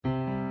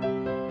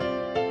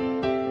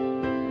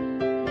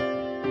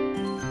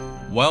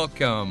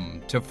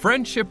Welcome to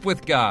Friendship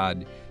with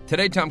God.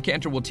 Today, Tom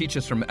Cantor will teach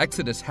us from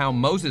Exodus how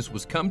Moses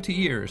was come to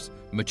years,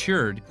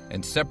 matured,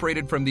 and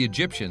separated from the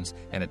Egyptians,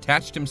 and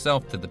attached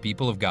himself to the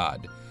people of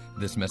God.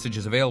 This message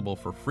is available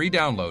for free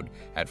download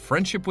at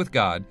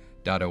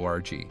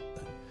friendshipwithgod.org.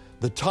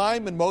 The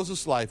time in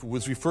Moses' life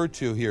was referred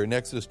to here in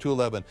Exodus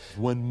 2:11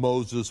 when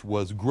Moses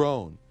was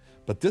grown.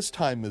 But this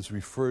time is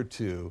referred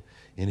to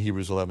in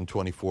Hebrews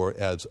 11:24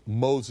 as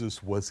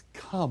Moses was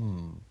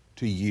come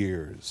to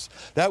years.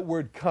 That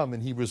word come in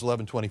Hebrews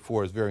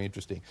 11:24 is very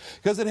interesting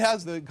because it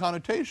has the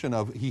connotation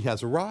of he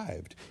has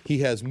arrived. He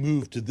has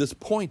moved to this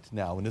point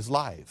now in his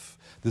life,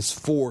 this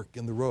fork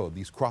in the road,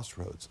 these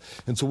crossroads.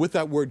 And so with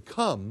that word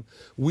come,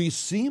 we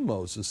see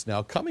Moses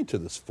now coming to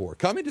this fork,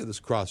 coming to this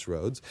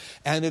crossroads,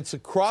 and it's a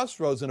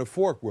crossroads and a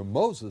fork where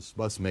Moses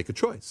must make a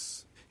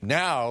choice.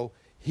 Now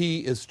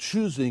he is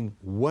choosing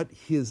what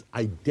his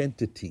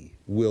identity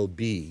will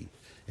be.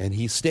 And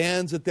he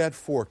stands at that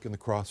fork in the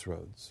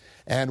crossroads.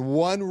 And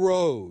one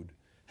road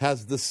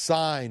has the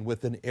sign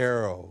with an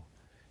arrow.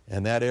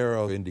 And that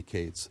arrow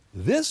indicates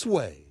this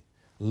way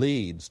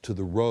leads to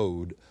the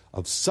road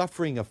of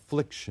suffering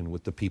affliction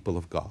with the people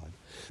of God.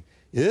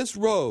 This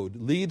road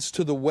leads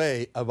to the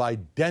way of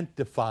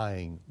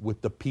identifying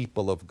with the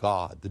people of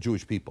God, the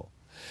Jewish people.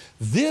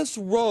 This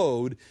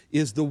road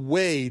is the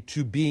way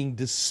to being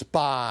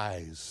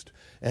despised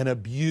and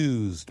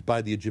abused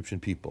by the Egyptian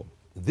people.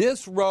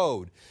 This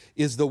road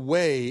is the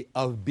way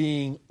of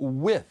being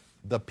with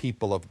the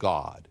people of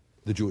God,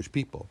 the Jewish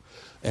people.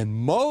 And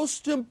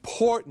most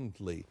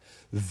importantly,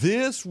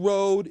 this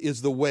road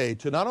is the way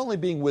to not only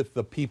being with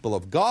the people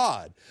of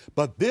God,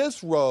 but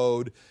this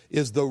road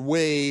is the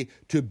way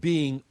to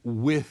being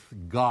with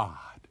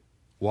God.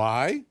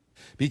 Why?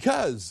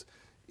 Because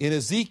in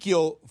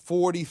Ezekiel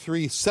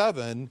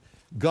 43:7,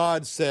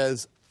 God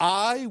says,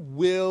 I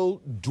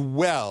will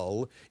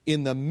dwell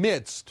in the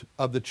midst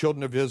of the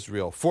children of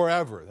Israel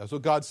forever. That's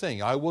what God's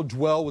saying. I will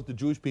dwell with the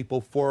Jewish people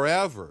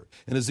forever.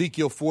 In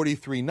Ezekiel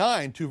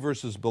 43:9, 2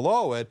 verses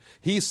below it,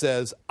 he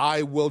says,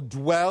 I will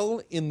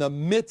dwell in the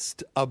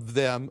midst of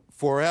them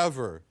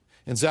forever.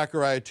 In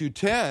Zechariah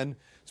 2:10,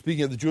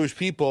 speaking of the Jewish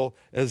people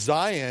as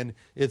Zion,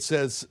 it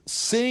says,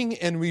 sing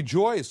and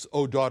rejoice,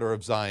 O daughter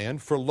of Zion,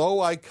 for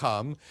lo I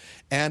come,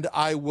 and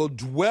I will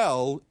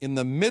dwell in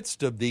the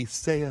midst of thee,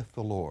 saith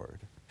the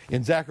Lord.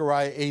 In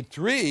Zechariah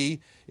 8:3,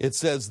 it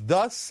says,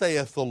 thus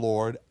saith the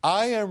Lord,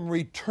 I am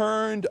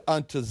returned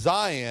unto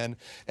Zion,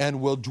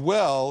 and will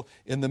dwell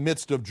in the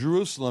midst of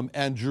Jerusalem,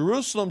 and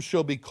Jerusalem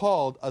shall be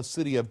called a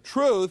city of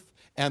truth,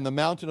 and the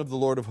mountain of the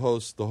Lord of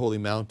hosts, the holy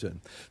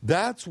mountain.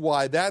 That's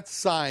why that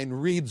sign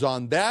reads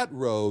on that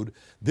road,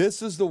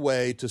 this is the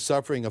way to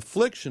suffering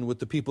affliction with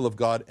the people of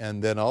God,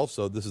 and then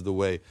also this is the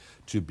way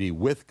to be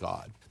with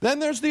God. Then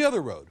there's the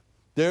other road.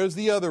 There's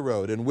the other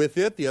road, and with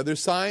it, the other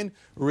sign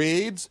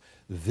reads,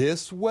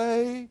 this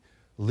way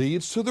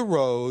leads to the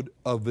road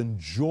of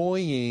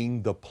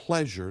enjoying the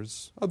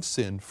pleasures of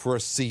sin for a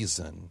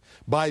season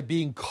by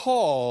being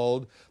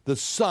called the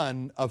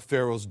son of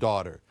Pharaoh's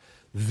daughter.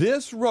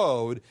 This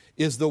road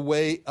is the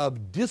way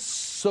of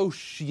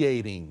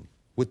dissociating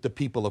with the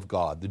people of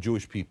God, the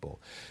Jewish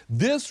people.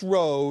 This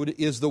road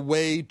is the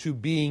way to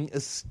being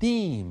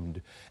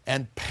esteemed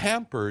and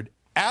pampered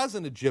as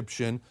an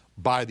Egyptian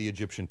by the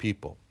Egyptian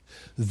people.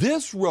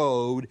 This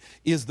road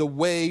is the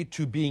way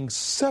to being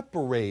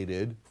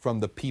separated from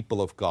the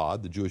people of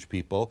God, the Jewish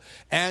people,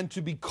 and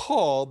to be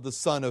called the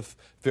son of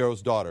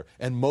Pharaoh's daughter.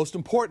 And most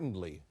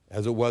importantly,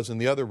 as it was in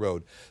the other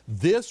road,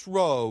 this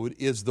road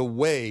is the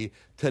way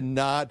to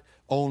not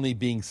only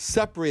being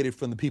separated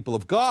from the people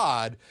of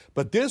God,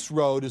 but this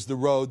road is the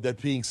road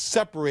that being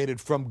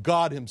separated from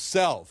God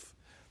himself.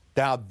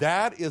 Now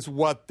that is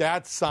what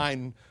that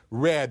sign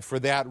read for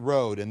that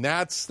road. And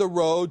that's the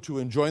road to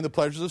enjoying the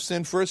pleasures of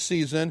sin for a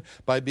season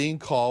by being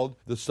called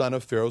the son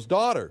of Pharaoh's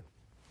daughter.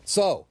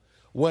 So,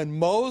 when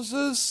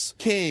Moses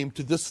came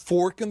to this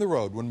fork in the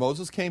road, when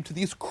Moses came to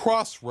these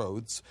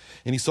crossroads,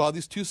 and he saw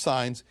these two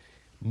signs,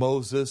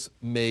 Moses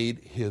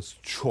made his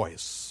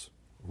choice.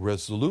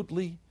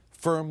 Resolutely,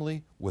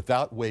 firmly,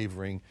 without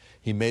wavering,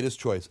 he made his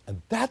choice.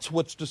 And that's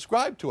what's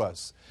described to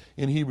us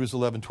in Hebrews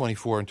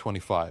 11:24 and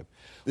 25.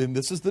 And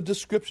this is the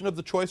description of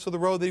the choice of the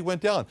road that he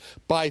went down.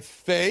 By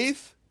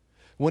faith,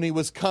 when he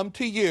was come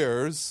to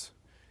years,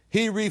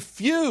 he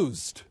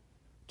refused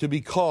to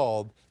be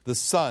called the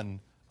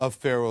son of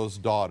Pharaoh's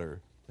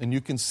daughter. And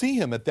you can see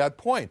him at that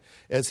point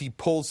as he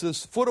pulls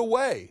his foot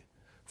away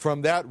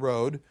from that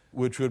road,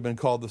 which would have been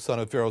called the son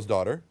of Pharaoh's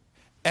daughter.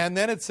 And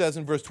then it says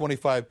in verse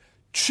 25,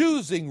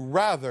 choosing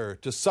rather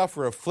to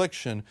suffer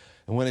affliction.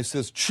 And when it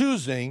says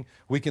choosing,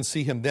 we can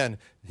see him then,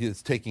 he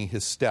is taking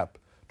his step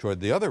toward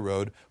the other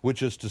road,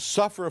 which is to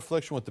suffer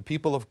affliction with the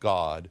people of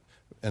God,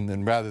 and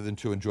then rather than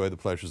to enjoy the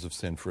pleasures of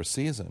sin for a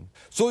season.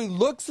 So he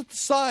looks at the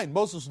sign.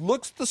 Moses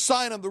looks at the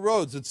sign on the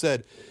roads that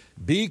said,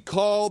 be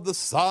called the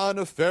son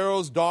of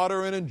Pharaoh's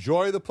daughter and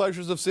enjoy the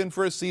pleasures of sin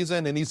for a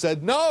season. And he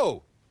said,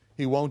 no,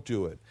 he won't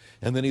do it.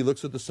 And then he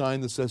looks at the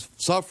sign that says,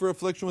 suffer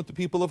affliction with the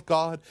people of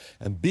God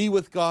and be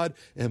with God.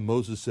 And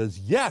Moses says,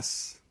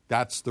 yes,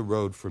 That's the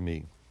road for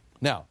me.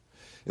 Now,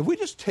 if we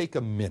just take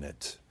a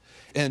minute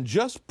and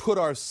just put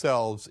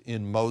ourselves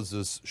in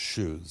Moses'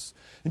 shoes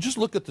and just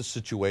look at the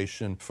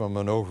situation from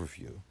an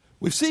overview.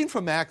 We've seen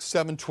from Acts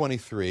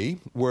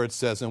 7:23 where it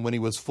says, and when he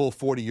was full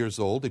 40 years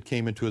old, it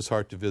came into his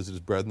heart to visit his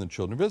brethren, the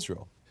children of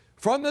Israel.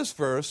 From this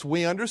verse,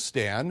 we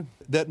understand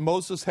that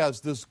Moses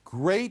has this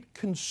great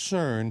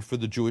concern for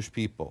the Jewish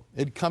people. It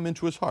had come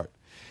into his heart.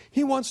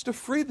 He wants to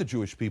free the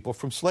Jewish people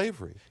from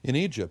slavery in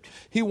Egypt.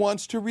 He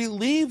wants to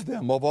relieve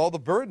them of all the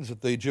burdens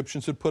that the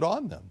Egyptians had put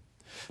on them.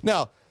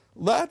 Now,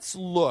 let's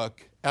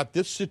look at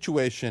this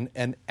situation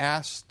and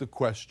ask the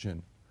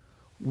question,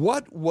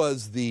 what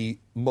was the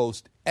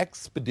most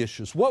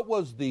expeditious, what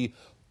was the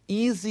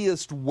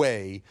easiest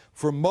way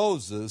for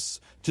Moses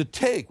to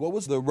take? What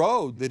was the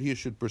road that he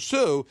should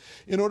pursue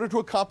in order to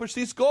accomplish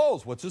these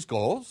goals? What's his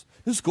goals?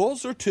 His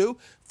goals are to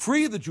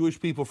free the Jewish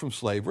people from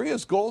slavery.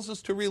 His goals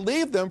is to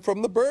relieve them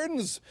from the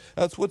burdens.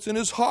 That's what's in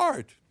his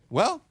heart.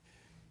 Well,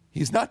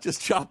 he's not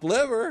just chopped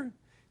liver.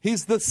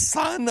 He's the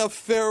son of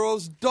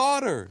Pharaoh's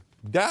daughter.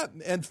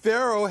 And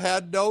Pharaoh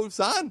had no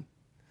son.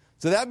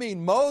 So that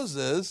means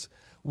Moses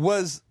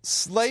was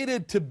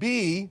slated to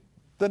be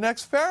the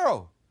next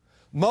Pharaoh.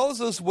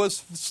 Moses was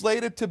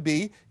slated to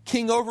be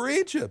king over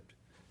Egypt.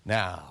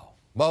 Now,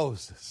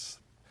 Moses.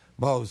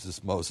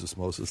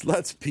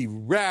 Let's be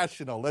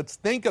rational. Let's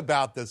think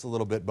about this a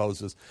little bit,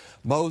 Moses.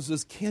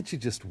 Moses, can't you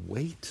just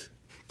wait?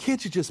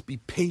 Can't you just be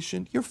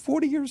patient? You're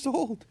 40 years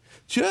old.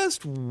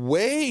 Just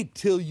wait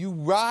till you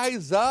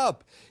rise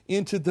up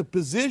into the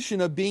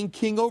position of being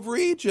king over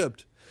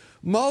Egypt.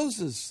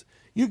 Moses,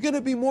 you're going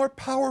to be more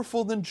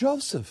powerful than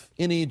Joseph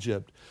in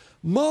Egypt.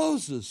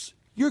 Moses,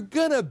 you're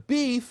going to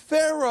be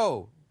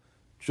Pharaoh.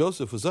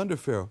 Joseph was under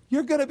Pharaoh.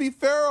 You're going to be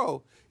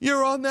Pharaoh.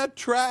 You're on that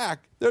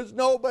track. There's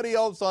nobody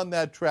else on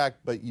that track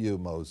but you,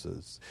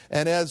 Moses.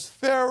 And as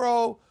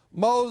Pharaoh,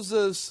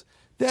 Moses,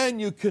 then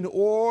you can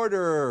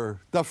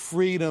order the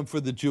freedom for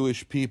the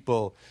Jewish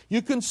people.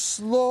 You can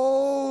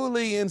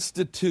slowly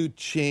institute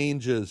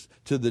changes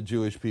to the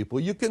Jewish people.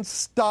 You can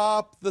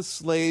stop the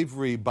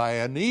slavery by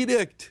an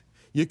edict.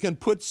 You can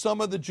put some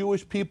of the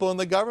Jewish people in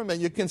the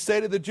government. You can say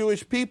to the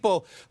Jewish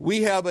people,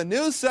 we have a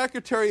new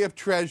Secretary of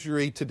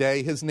Treasury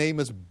today. His name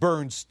is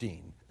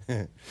Bernstein.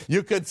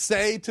 You could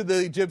say to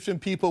the Egyptian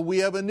people, we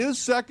have a new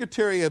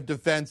Secretary of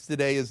Defense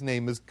today. His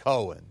name is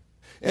Cohen.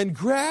 And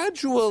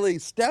gradually,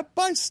 step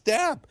by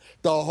step,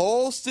 the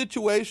whole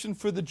situation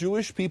for the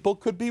Jewish people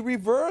could be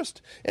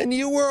reversed. And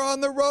you were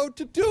on the road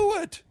to do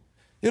it.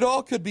 It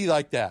all could be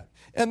like that.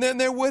 And then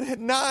there would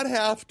not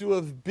have to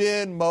have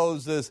been,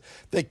 Moses,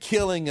 the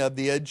killing of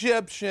the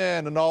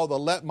Egyptian and all the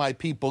let my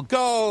people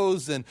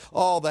goes and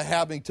all the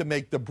having to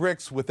make the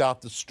bricks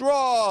without the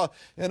straw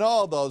and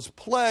all those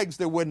plagues.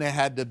 There wouldn't have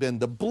had to have been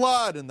the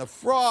blood and the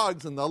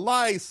frogs and the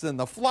lice and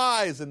the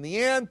flies and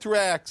the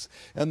anthrax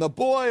and the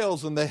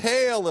boils and the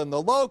hail and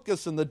the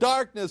locusts and the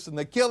darkness and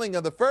the killing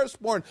of the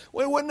firstborn.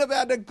 We wouldn't have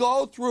had to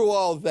go through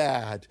all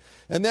that.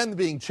 And then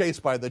being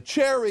chased by the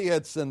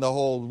chariots and the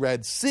whole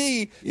Red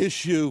Sea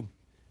issue.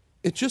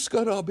 It just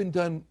got all been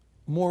done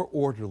more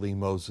orderly,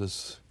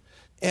 Moses,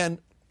 and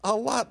a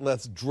lot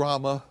less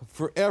drama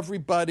for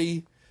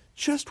everybody.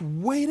 Just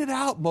wait it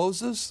out,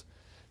 Moses.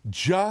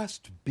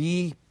 Just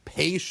be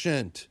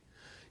patient.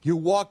 You're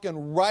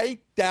walking right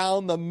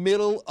down the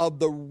middle of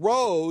the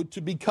road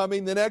to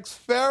becoming the next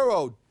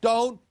Pharaoh.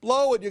 Don't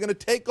blow it. You're going to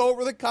take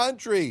over the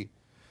country.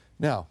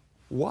 Now,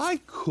 why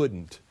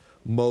couldn't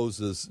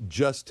Moses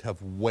just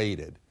have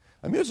waited?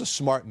 I mean, he was a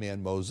smart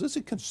man, Moses.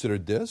 He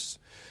considered this.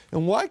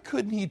 And why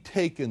couldn't he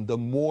taken the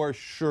more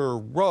sure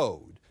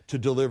road to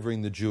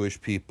delivering the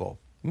Jewish people?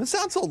 I mean, it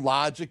sounds so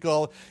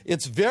logical.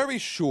 It's very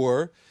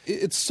sure.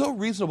 It's so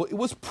reasonable. It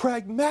was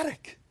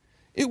pragmatic.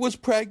 If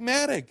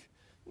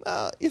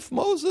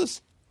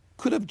Moses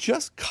could have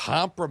just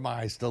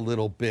compromised a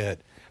little bit,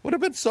 it would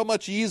have been so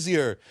much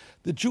easier.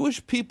 The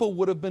Jewish people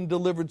would have been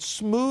delivered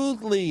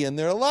smoothly and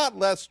they're a lot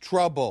less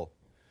trouble.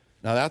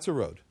 Now, that's a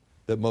road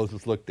that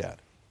Moses looked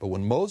at. But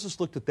when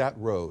Moses looked at that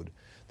road,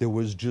 there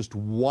was just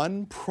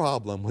one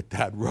problem with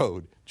that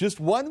road. Just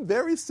one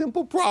very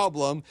simple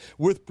problem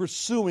with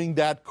pursuing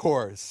that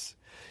course.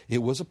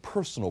 It was a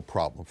personal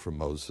problem for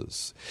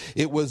Moses.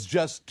 It was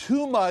just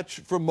too much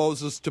for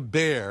Moses to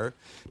bear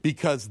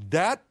because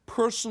that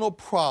personal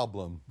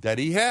problem that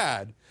he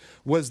had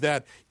was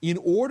that in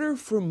order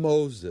for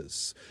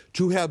Moses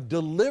to have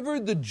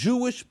delivered the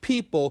Jewish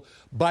people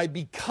by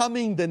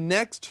becoming the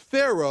next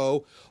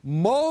Pharaoh,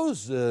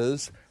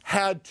 Moses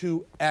had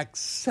to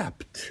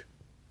accept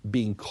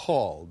being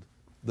called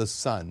the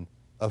son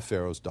of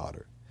Pharaoh's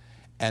daughter.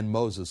 And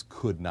Moses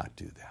could not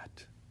do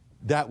that.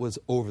 That was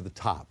over the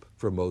top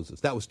for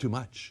Moses. That was too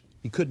much.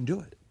 He couldn't do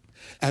it.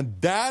 And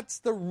that's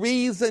the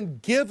reason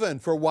given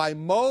for why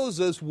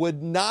Moses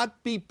would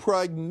not be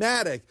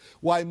pragmatic,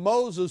 why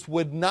Moses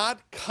would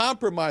not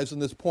compromise on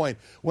this point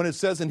when it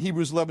says in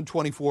Hebrews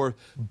 11:24,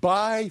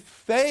 by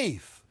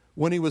faith,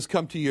 when he was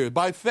come to years,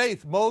 by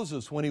faith,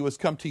 Moses, when he was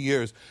come to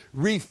years,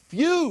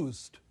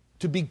 refused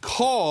to be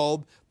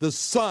called the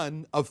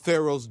son of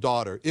Pharaoh's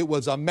daughter. It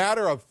was a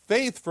matter of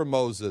faith for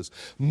Moses.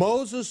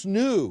 Moses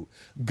knew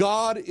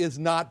God is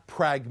not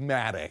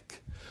pragmatic.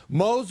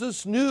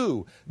 Moses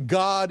knew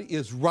God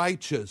is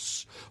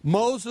righteous.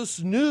 Moses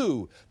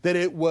knew that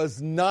it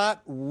was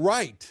not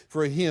right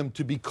for him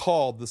to be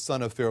called the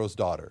son of Pharaoh's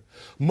daughter.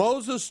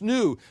 Moses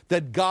knew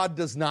that God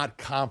does not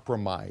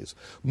compromise.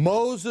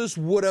 Moses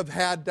would have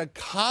had to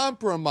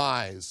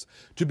compromise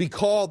to be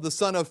called the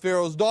son of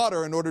Pharaoh's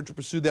daughter in order to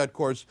pursue that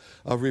course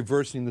of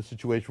reversing the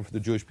situation for the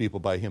Jewish people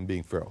by him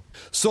being Pharaoh.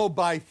 So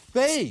by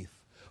faith,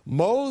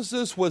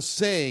 Moses was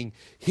saying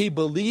he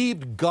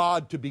believed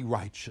God to be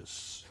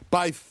righteous.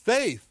 By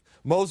faith,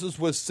 Moses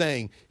was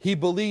saying he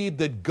believed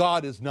that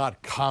God is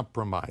not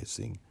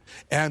compromising.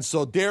 And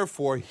so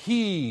therefore,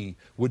 he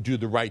would do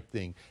the right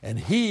thing. And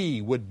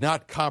he would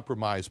not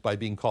compromise by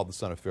being called the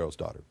son of Pharaoh's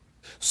daughter.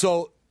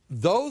 So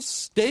those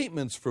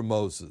statements for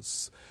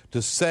Moses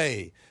to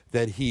say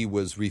that he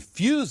was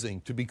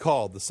refusing to be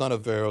called the son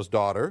of Pharaoh's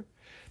daughter,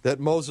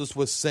 that Moses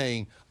was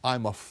saying,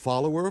 I'm a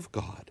follower of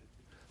God,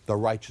 the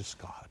righteous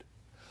God.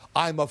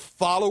 I'm a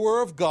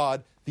follower of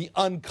God, the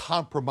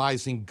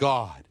uncompromising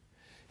God.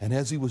 And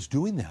as he was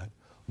doing that,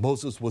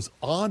 Moses was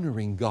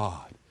honoring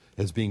God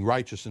as being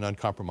righteous and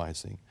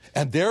uncompromising.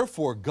 And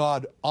therefore,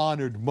 God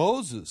honored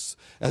Moses,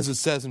 as it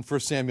says in 1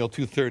 Samuel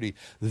 2:30,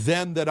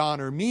 them that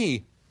honor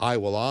me, I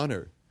will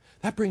honor.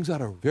 That brings out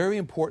a very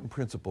important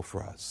principle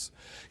for us.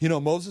 You know,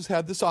 Moses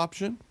had this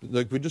option,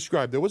 like we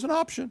described. There was an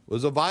option. It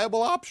was a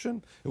viable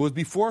option. It was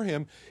before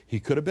him. He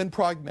could have been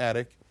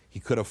pragmatic. He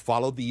could have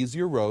followed the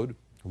easier road,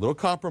 a little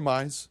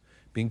compromise,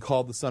 being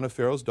called the son of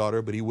Pharaoh's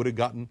daughter, but he would have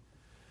gotten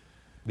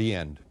the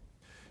end.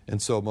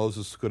 And so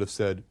Moses could have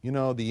said, you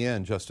know, the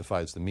end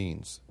justifies the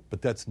means.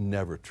 But that's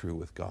never true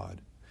with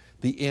God.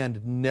 The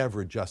end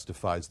never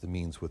justifies the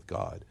means with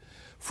God.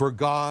 For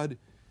God,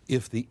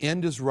 if the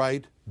end is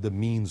right, the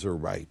means are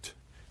right.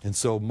 And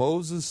so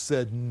Moses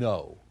said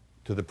no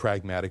to the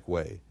pragmatic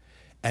way.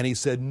 And he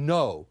said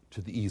no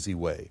to the easy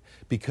way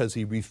because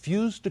he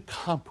refused to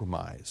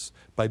compromise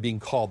by being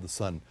called the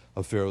son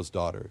of Pharaoh's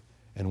daughter.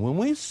 And when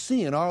we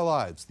see in our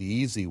lives the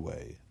easy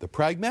way, the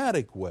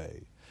pragmatic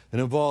way, it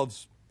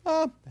involves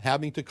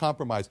having to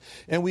compromise.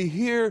 And we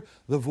hear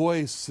the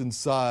voice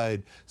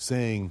inside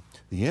saying,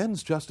 the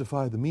ends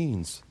justify the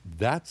means.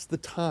 That's the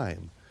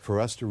time for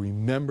us to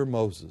remember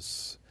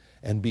Moses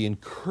and be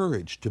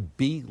encouraged to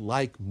be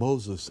like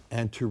Moses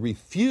and to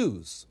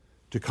refuse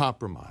to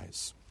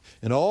compromise.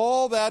 And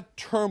all that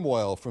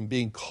turmoil from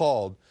being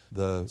called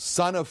the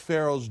son of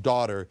Pharaoh's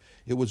daughter,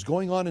 it was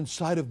going on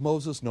inside of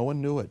Moses. No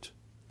one knew it.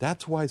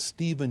 That's why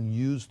Stephen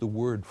used the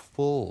word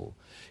full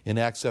in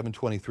Acts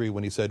 7:23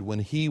 when he said, when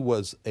he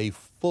was a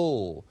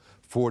full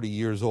 40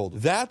 years old.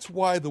 That's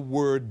why the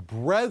word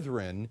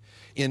brethren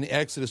in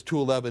Exodus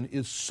 2:11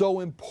 is so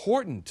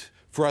important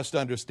for us to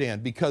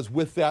understand, because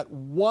with that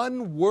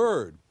one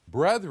word,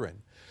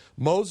 brethren,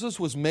 Moses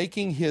was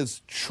making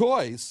his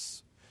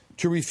choice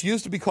to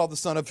refuse to be called the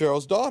son of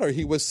Pharaoh's daughter.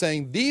 He was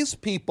saying, these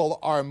people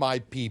are my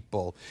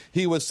people.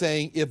 He was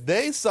saying, if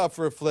they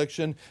suffer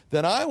affliction,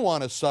 then I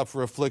want to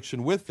suffer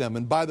affliction with them.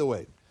 And by the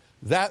way,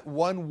 that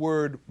one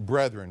word,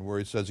 brethren, where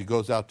he says he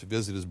goes out to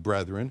visit his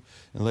brethren,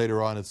 and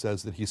later on it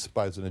says that he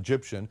spies an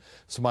Egyptian,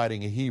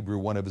 smiting a Hebrew,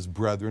 one of his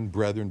brethren,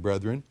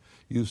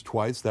 used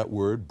twice that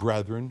word,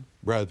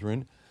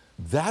 brethren.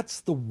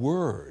 That's the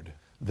word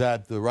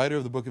that the writer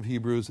of the book of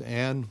Hebrews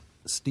and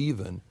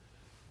Stephen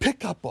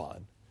pick up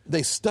on.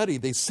 They study,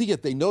 they see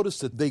it, they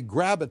notice it, they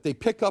grab it, they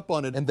pick up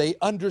on it, and they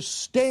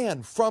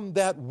understand from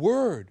that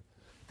word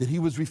that he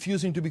was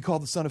refusing to be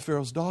called the son of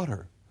Pharaoh's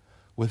daughter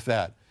with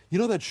that. You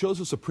know, that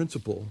shows us a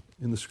principle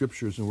in the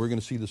scriptures, and we're going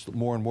to see this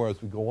more and more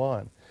as we go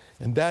on.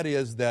 And that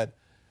is that,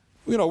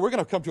 you know, we're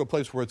going to come to a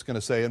place where it's going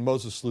to say, and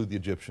Moses slew the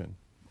Egyptian.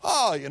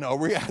 Oh, you know,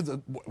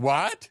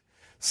 what?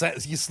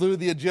 Says he slew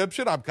the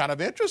Egyptian? I'm kind of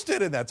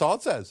interested in that. That's all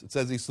it says. It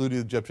says he slew the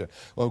Egyptian.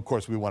 Well, of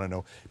course, we want to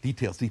know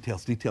details.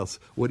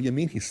 What do you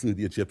mean he slew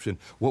the Egyptian?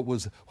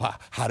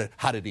 How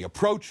did he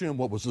approach him?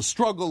 What was the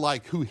struggle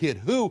like? Who hit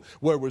who?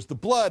 Where was the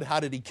blood? How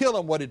did he kill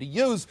him? What did he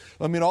use?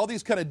 I mean, all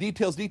these kind of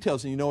details.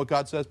 And you know what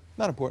God says?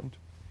 Not important.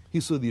 He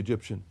slew the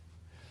Egyptian.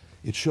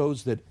 It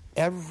shows that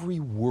every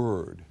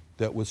word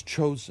that was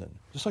chosen,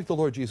 just like the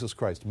Lord Jesus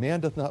Christ, man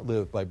doth not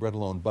live by bread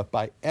alone, but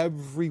by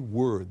every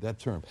word, that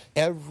term,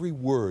 every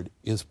word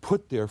is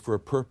put there for a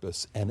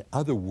purpose, and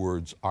other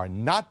words are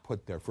not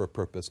put there for a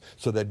purpose,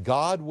 so that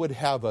God would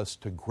have us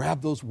to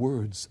grab those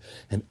words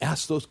and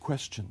ask those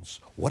questions.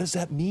 What does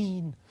that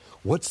mean?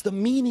 What's the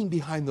meaning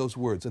behind those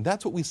words? And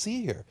that's what we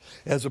see here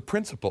as a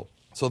principle.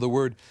 So the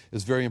word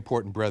is very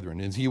important,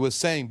 brethren. And he was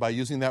saying by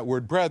using that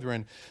word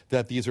brethren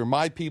that these are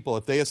my people.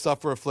 If they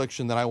suffer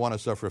affliction, then I want to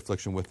suffer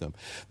affliction with them.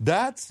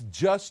 That's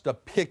just a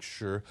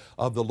picture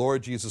of the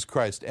Lord Jesus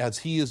Christ as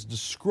he is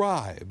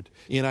described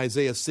in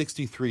Isaiah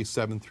 63,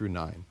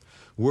 7-9,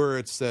 where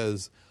it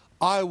says,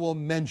 I will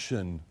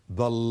mention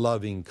the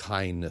loving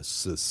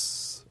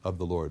kindnesses of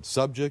the Lord.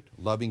 Subject,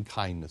 loving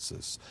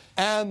kindnesses.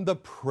 And the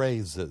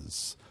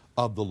praises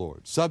of the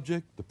Lord.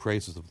 Subject, the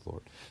praises of the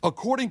Lord.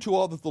 According to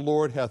all that the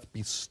Lord hath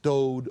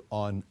bestowed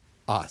on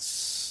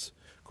us.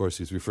 Of course,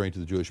 he's referring to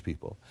the Jewish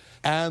people.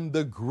 And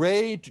the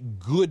great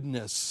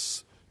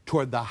goodness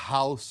toward the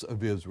house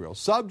of Israel.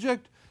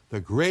 Subject, the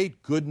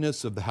great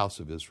goodness of the house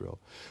of Israel,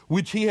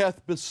 which he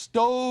hath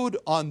bestowed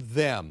on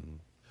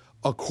them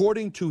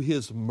according to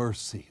his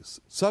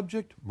mercies.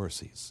 Subject,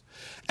 mercies.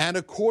 And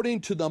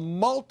according to the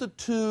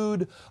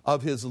multitude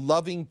of his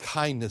loving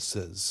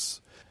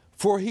kindnesses.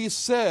 For he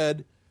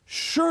said,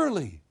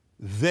 surely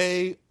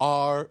they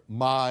are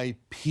my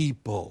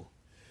people.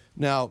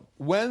 Now,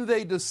 when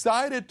they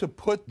decided to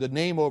put the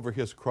name over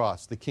his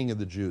cross, the King of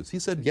the Jews, he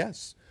said,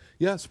 yes,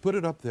 put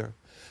it up there.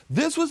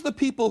 This was the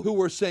people who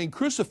were saying,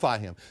 crucify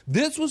him.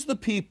 This was the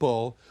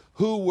people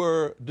who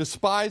were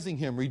despising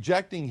him,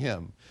 rejecting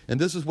him. And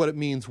this is what it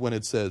means when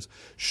it says,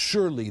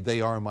 surely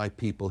they are my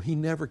people. He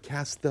never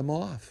cast them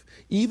off.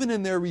 Even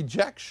in their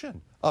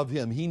rejection of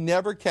him, he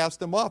never cast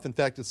them off. In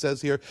fact, it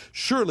says here,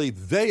 surely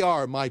they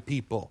are my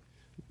people.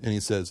 And he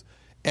says,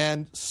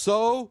 and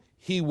so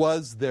he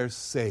was their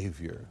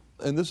Savior.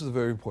 And this is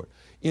very important.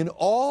 In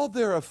all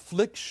their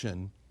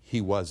affliction,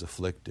 he was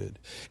afflicted.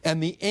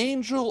 And the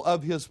angel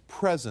of his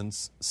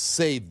presence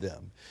saved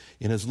them.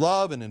 In his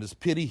love and in his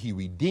pity, he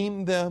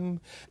redeemed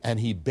them, and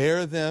he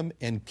bare them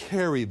and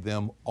carried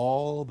them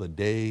all the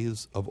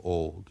days of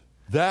old.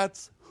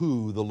 That's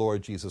who the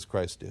Lord Jesus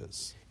Christ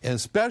is. And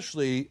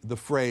especially the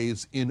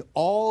phrase, in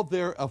all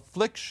their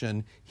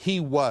affliction, he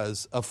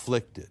was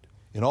afflicted.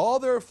 In all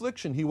their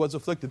affliction, he was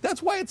afflicted.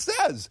 That's why it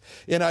says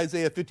in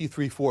Isaiah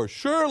 53:4,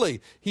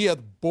 surely he hath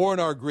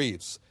borne our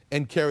griefs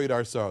and carried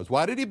our sorrows.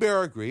 Why did he bear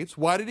our griefs?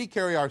 Why did he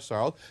carry our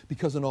sorrows?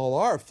 Because in all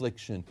our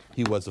affliction,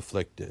 he was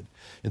afflicted.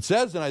 It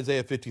says in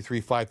Isaiah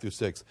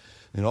 53:5-6,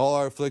 in all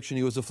our affliction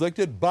he was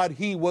afflicted, but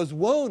he was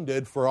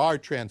wounded for our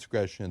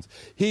transgressions.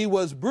 He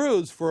was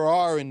bruised for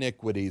our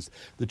iniquities.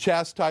 The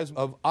chastisement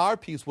of our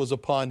peace was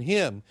upon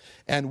him,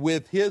 and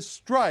with his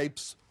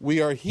stripes we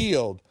are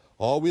healed.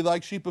 All we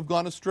like sheep have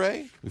gone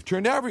astray. We've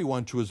turned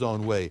everyone to his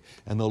own way,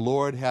 and the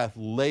Lord hath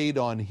laid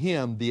on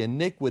him the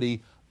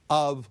iniquity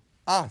of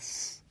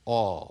us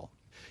all.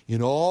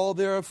 In all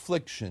their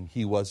affliction,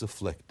 he was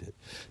afflicted.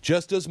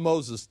 Just as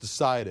Moses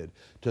decided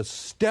to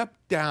step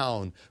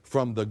down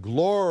from the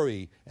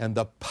glory and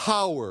the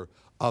power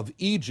of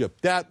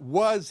Egypt that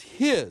was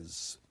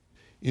his,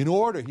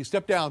 he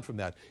stepped down from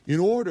that in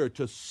order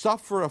to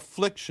suffer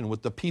affliction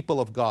with the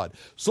people of God.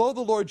 So the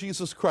Lord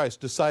Jesus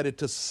Christ decided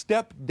to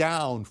step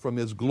down from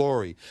his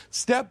glory,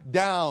 step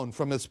down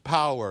from his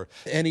power.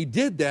 And he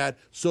did that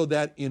so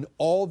that in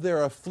all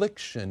their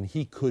affliction,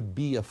 he could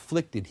be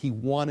afflicted. He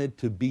wanted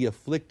to be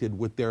afflicted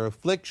with their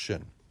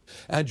affliction.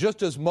 And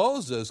just as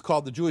Moses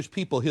called the Jewish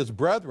people his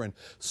brethren,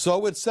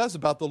 so it says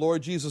about the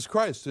Lord Jesus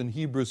Christ in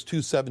Hebrews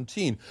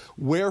 2:17,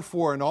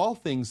 wherefore in all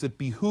things it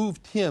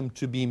behooved him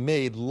to be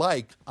made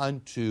like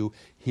unto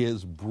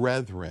his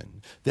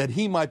brethren, that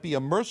he might be a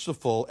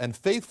merciful and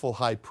faithful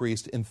high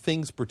priest in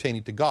things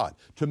pertaining to God,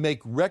 to make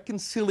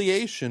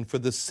reconciliation for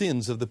the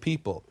sins of the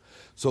people.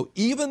 So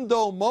even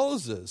though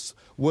Moses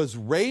was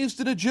raised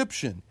an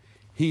Egyptian,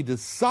 he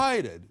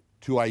decided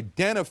to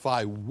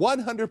identify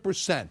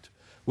 100%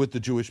 with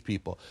the Jewish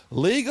people.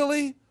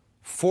 Legally,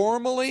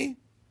 formally,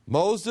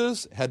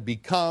 Moses had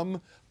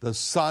become the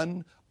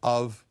son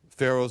of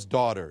Pharaoh's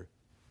daughter.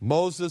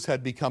 Moses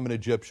had become an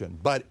Egyptian.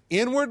 But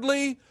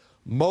inwardly,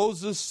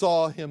 Moses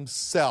saw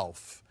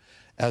himself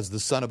as the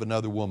son of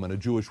another woman, a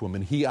Jewish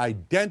woman. He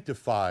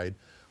identified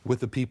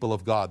with the people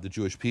of God, the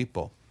Jewish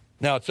people.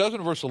 Now, it says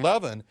in verse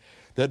 11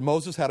 that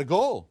Moses had a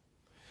goal.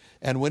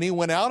 And when he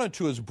went out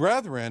unto his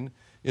brethren,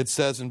 it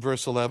says in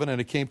verse 11, and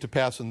it came to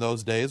pass in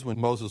those days when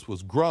Moses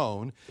was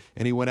grown,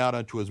 and he went out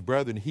unto his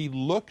brethren, he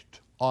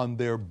looked on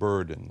their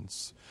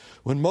burdens.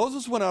 When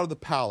Moses went out of the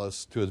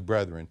palace to his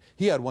brethren,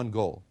 he had one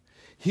goal.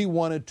 He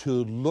wanted to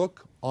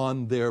look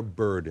on their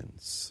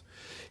burdens.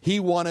 He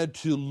wanted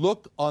to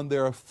look on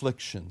their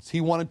afflictions.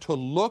 He wanted to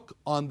look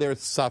on their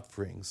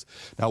sufferings.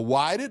 Now,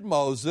 why did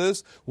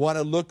Moses want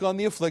to look on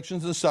the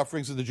afflictions and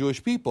sufferings of the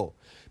Jewish people?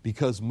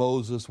 Because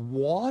Moses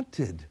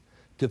wanted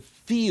to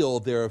feel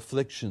their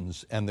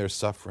afflictions and their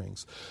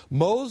sufferings.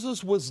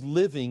 Moses was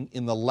living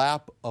in the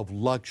lap of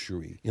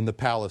luxury in the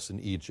palace in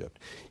Egypt.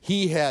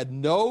 He had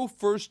no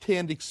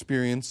first-hand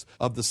experience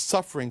of the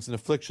sufferings and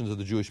afflictions of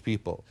the Jewish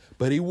people,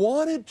 but he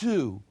wanted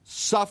to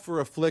suffer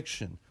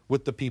affliction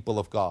with the people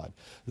of God.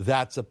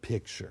 That's a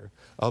picture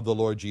of the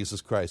Lord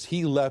Jesus Christ.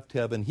 He left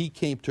heaven, he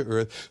came to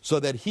earth so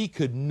that he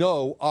could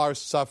know our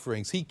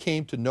sufferings. He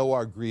came to know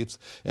our griefs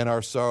and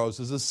our sorrows.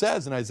 As it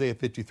says in Isaiah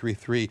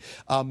 53:3,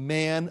 a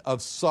man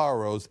of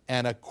sorrows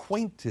and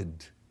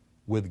acquainted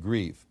with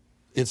grief.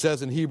 It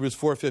says in Hebrews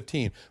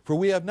 4:15, for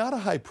we have not a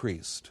high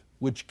priest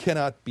which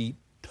cannot be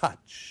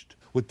touched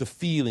with the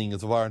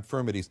feelings of our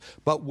infirmities,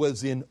 but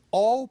was in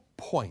all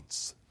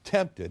points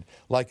tempted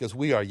like as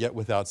we are, yet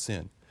without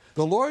sin.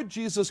 The Lord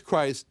Jesus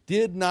Christ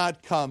did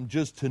not come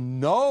just to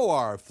know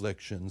our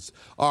afflictions,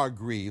 our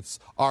griefs,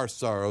 our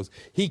sorrows.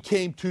 He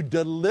came to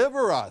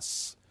deliver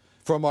us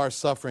from our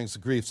sufferings,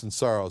 griefs, and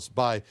sorrows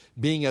by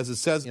being, as it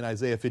says in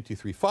Isaiah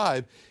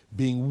 53:5,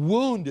 being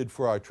wounded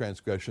for our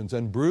transgressions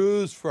and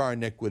bruised for our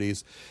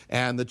iniquities,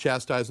 and the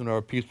chastisement of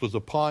our peace was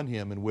upon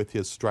him, and with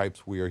his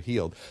stripes we are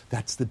healed.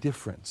 That's the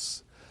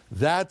difference.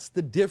 That's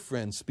the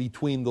difference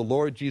between the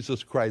Lord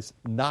Jesus Christ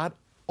not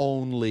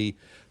only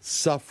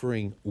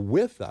suffering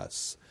with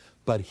us,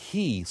 but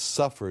he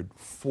suffered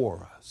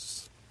for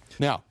us.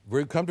 Now,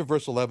 we come to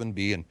verse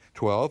 11b and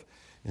 12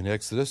 in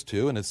Exodus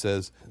 2, and it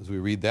says, as we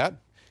read that,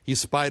 he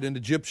spied an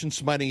Egyptian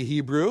smiting a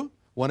Hebrew,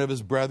 one of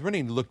his brethren.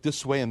 He looked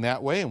this way and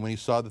that way, and when he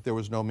saw that there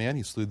was no man,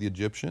 he slew the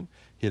Egyptian,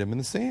 hid him in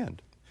the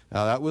sand.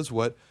 Now, that was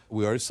what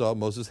we already saw.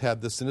 Moses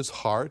had this in his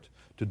heart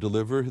to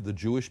deliver the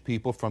Jewish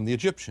people from the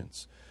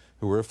Egyptians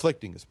who were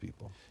afflicting his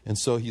people. And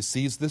so he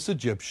sees this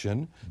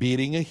Egyptian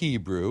beating a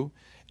Hebrew,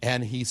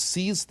 and he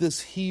sees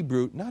this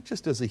Hebrew, not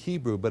just as a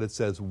Hebrew, but it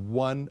says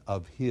one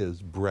of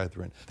his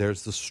brethren.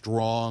 There's the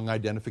strong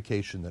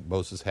identification that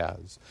Moses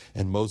has.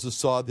 And Moses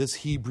saw this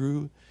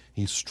Hebrew.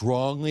 He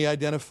strongly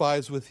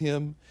identifies with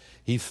him.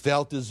 He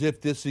felt as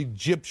if this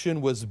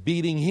Egyptian was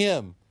beating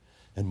him.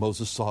 And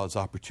Moses saw his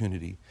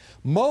opportunity.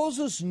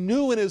 Moses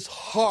knew in his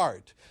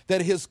heart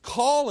that his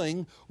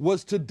calling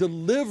was to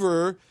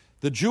deliver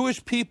the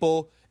Jewish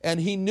people, and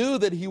he knew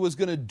that he was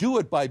going to do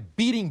it by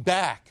beating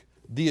back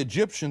the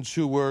Egyptians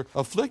who were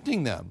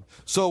afflicting them.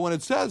 So when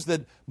it says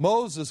that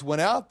Moses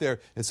went out there,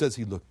 it says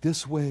he looked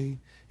this way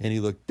and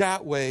he looked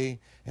that way,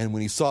 and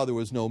when he saw there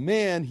was no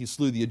man, he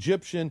slew the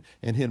Egyptian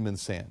and hid him in the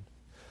sand.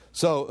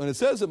 So when it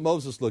says that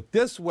Moses looked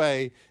this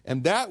way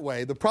and that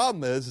way, the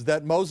problem is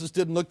that Moses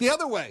didn't look the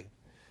other way,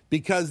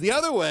 because the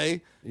other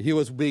way he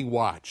was being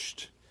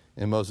watched,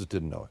 and Moses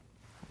didn't know it.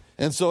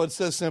 And so it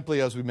says simply,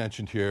 as we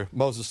mentioned here,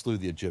 Moses slew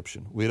the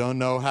Egyptian. We don't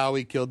know how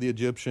he killed the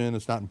Egyptian.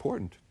 It's not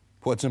important.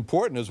 What's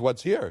important is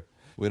what's here.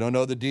 We don't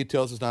know the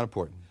details. It's not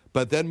important.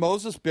 But then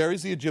Moses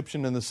buries the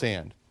Egyptian in the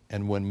sand.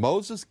 And when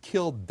Moses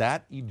killed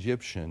that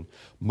Egyptian,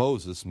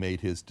 Moses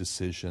made his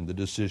decision, the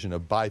decision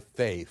of by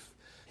faith.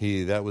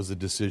 That was the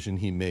decision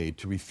he made,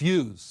 to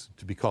refuse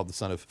to be called the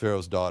son of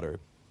Pharaoh's daughter.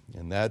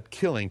 And that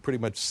killing pretty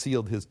much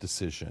sealed his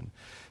decision,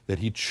 that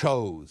he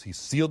chose, he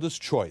sealed his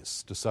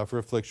choice to suffer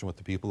affliction with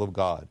the people of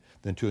God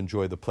than to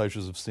enjoy the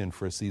pleasures of sin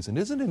for a season.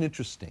 Isn't it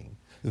interesting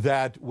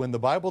that when the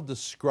Bible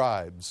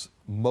describes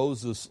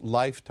Moses'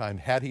 lifetime,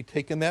 had he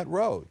taken that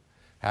road,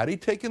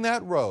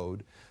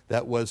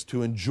 that was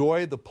to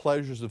enjoy the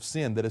pleasures of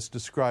sin, that it's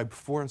described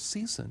for a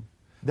season.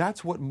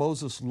 That's what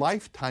Moses'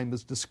 lifetime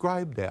is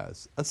described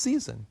as, a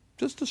season,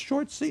 just a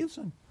short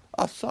season,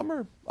 a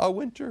summer, a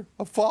winter,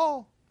 a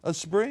fall, a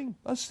spring,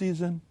 a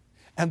season.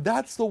 And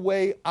that's the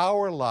way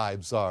our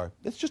lives are.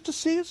 It's just a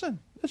season.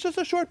 It's just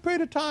a short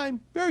period of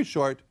time, very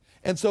short.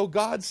 And so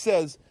God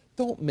says,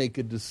 don't make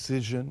a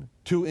decision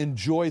to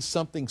enjoy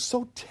something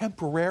so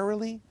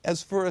temporarily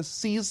as for a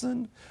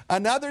season.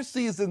 Another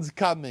season's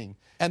coming,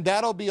 and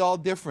that'll be all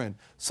different.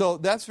 So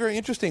that's very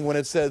interesting when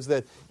it says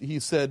that he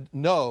said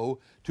no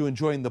to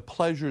enjoying the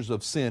pleasures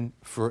of sin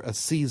for a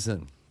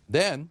season.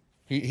 Then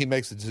he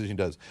makes the decision he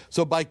does.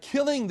 So by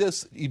killing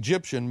this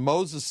Egyptian,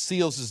 Moses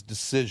seals his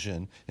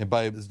decision. And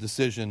by his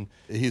decision,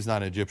 he's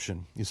not an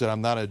Egyptian. He said,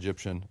 I'm not an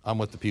Egyptian. I'm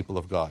with the people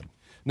of God.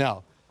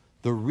 Now,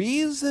 the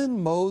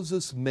reason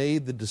Moses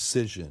made the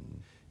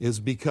decision is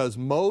because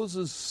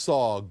Moses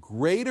saw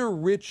greater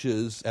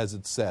riches, as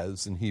it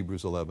says in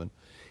Hebrews 11,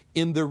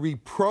 in the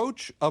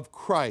reproach of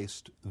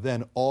Christ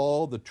than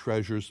all the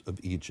treasures of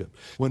Egypt.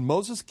 When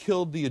Moses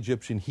killed the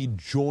Egyptian, he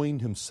put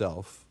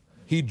himself,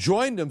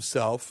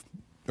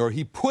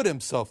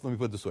 let me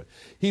put it this way,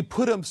 he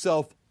put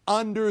himself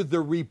under the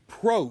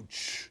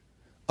reproach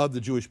of the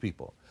Jewish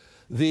people.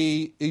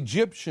 The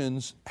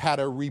Egyptians had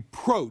a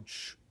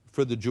reproach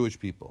for the Jewish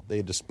people.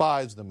 They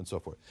despised them and so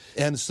forth.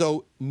 And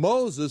so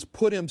Moses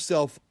put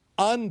himself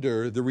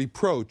under the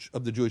reproach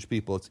of the Jewish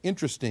people. It's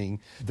interesting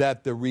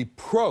that the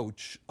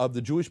reproach of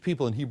the Jewish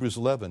people in Hebrews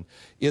 11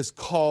 is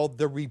called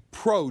the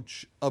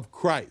reproach of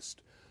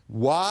Christ.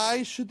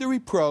 Why should the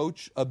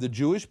reproach of the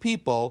Jewish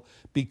people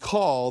be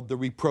called the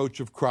reproach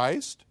of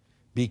Christ?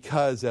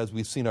 Because, as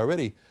we've seen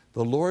already,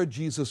 the Lord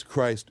Jesus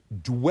Christ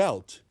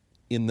dwelt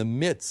in the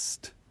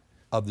midst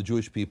of the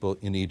Jewish people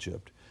in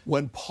Egypt.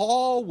 When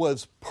Paul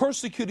was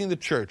persecuting the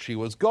church, he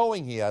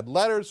had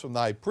letters from the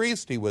high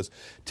priest, he was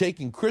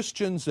taking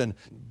Christians and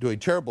doing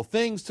terrible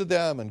things to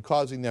them and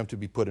causing them to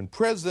be put in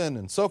prison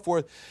and so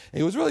forth. And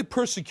he was really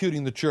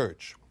persecuting the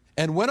church.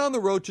 And when on the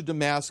road to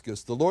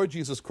Damascus, the Lord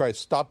Jesus Christ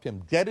stopped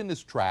him dead in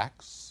his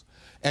tracks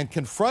and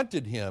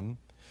confronted him.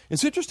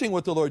 It's interesting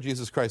what the Lord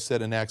Jesus Christ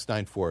said in Acts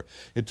 9:4.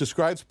 It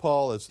describes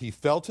Paul as he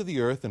fell to the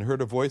earth and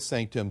heard a voice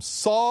saying to him,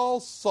 Saul,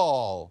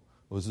 Saul,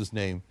 was his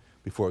name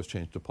before it was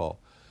changed to Paul.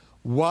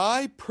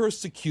 Why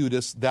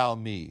persecutest thou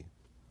me?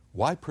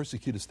 Why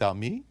persecutest thou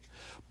me?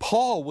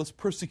 Paul was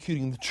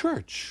persecuting the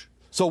church.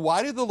 So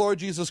why did the Lord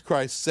Jesus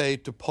Christ say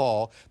to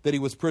Paul that he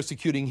was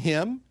persecuting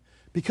him?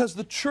 Because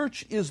the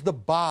church is the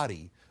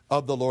body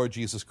of the Lord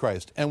Jesus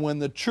Christ. And when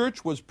the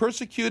church was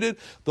persecuted,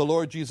 the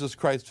Lord Jesus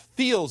Christ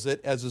feels it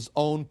as his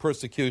own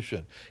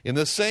persecution. In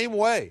the same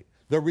way,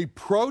 The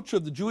reproach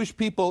of the Jewish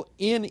people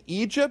in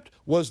Egypt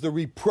was the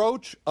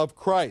reproach of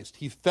Christ.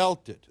 He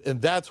felt it.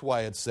 And that's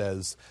why it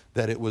says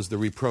that it was the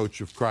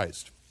reproach of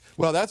Christ.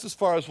 Well, that's as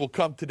far as we'll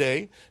come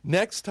today.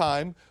 Next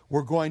time,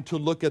 we're going to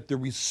look at the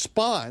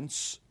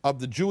response of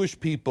the Jewish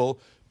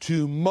people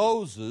to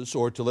Moses,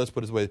 or to, let's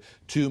put it this way,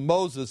 to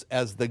Moses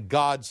as the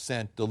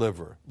God-sent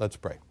deliverer. Let's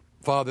pray.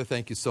 Father,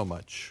 thank you so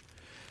much.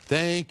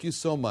 Thank you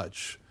so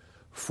much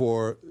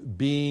for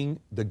being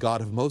the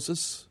God of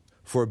Moses,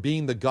 for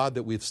being the God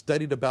that we've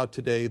studied about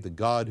today, the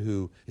God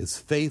who is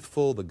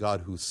faithful, the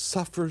God who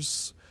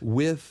suffers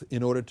with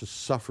in order to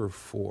suffer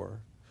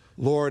for.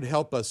 Lord,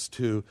 help us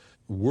to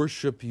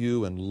worship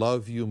you and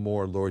love you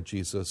more, Lord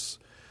Jesus,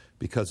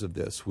 because of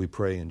this. We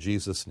pray in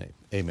Jesus' name.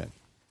 Amen.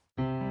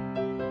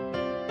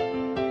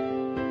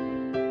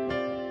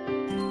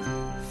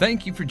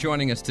 Thank you for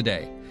joining us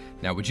today.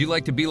 Now, would you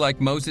like to be like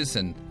Moses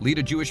and lead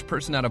a Jewish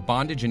person out of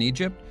bondage in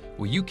Egypt?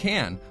 Well, you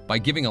can by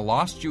giving a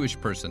lost Jewish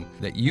person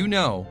that you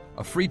know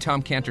a free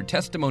Tom Cantor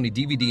testimony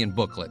DVD and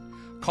booklet.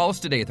 Call us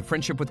today at the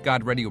Friendship with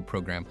God radio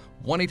program,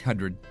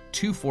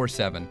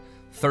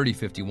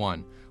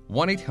 1-800-247-3051.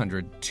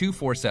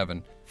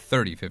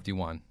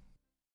 1-800-247-3051.